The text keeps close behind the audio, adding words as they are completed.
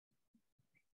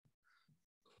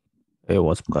Hey,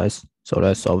 what's up, guys? So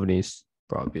let's solve this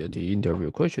probability interview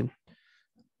question.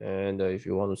 And if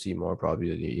you want to see more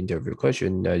probability interview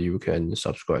question, you can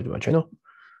subscribe to my channel.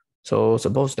 So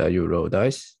suppose that you roll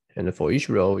dice, and for each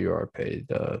roll, you are paid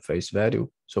the face value.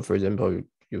 So for example,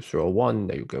 you throw one,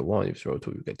 then you get one. You throw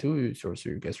two, you get two. You throw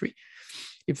three, you get three.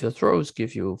 If the throws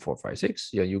give you 4, 5, 6,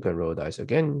 yeah, you can roll dice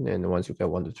again. And once you get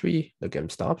 1 to 3, the game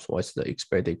stops. What's the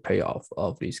expected payoff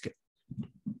of this game?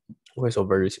 Okay, so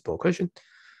very simple question.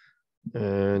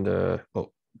 And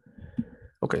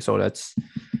okay, so let's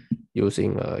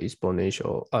using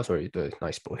exponential, the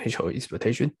not exponential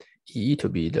expectation, E to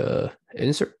be the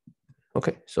answer.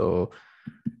 Okay, so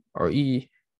our E,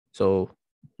 so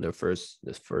the first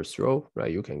row,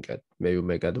 right? You can get, maybe you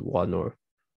may get 1 or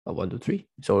 1 to 3.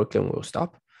 So then we'll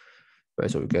stop.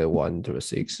 Right, so we get 1 to the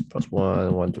 6 plus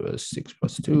 1, 1 to the 6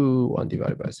 plus 2, 1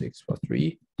 divided by 6 plus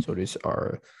 3. So these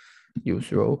are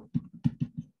use row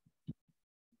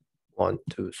 1,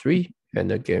 2, 3, and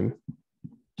the game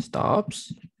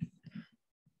stops.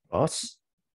 Plus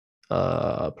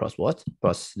plus what?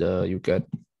 Plus you get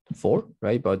 4,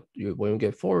 right? But when you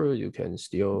get 4, you can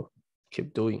still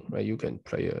keep doing, right? You can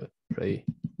play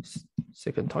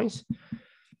second times.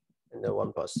 And then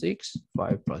 1 plus 6,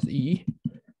 5 plus E,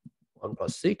 1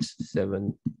 plus 6,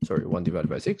 7, sorry, 1 divided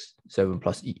by 6, 7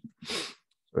 plus E.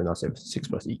 Sorry, not 7, 6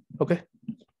 plus E. Okay.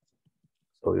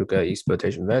 So you get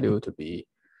expectation value to be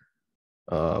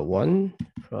 1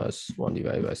 plus 1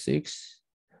 divided by 6,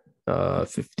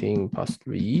 15 plus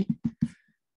 3.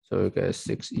 So you get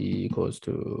 6E equals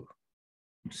to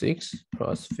 6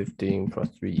 plus 15 plus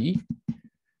 3E.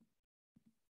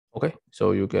 Okay,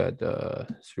 so you get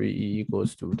 3E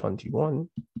equals to 21.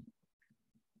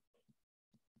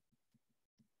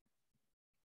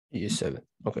 E is 7.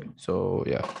 Okay, so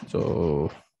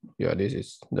yeah, this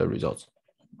is the results.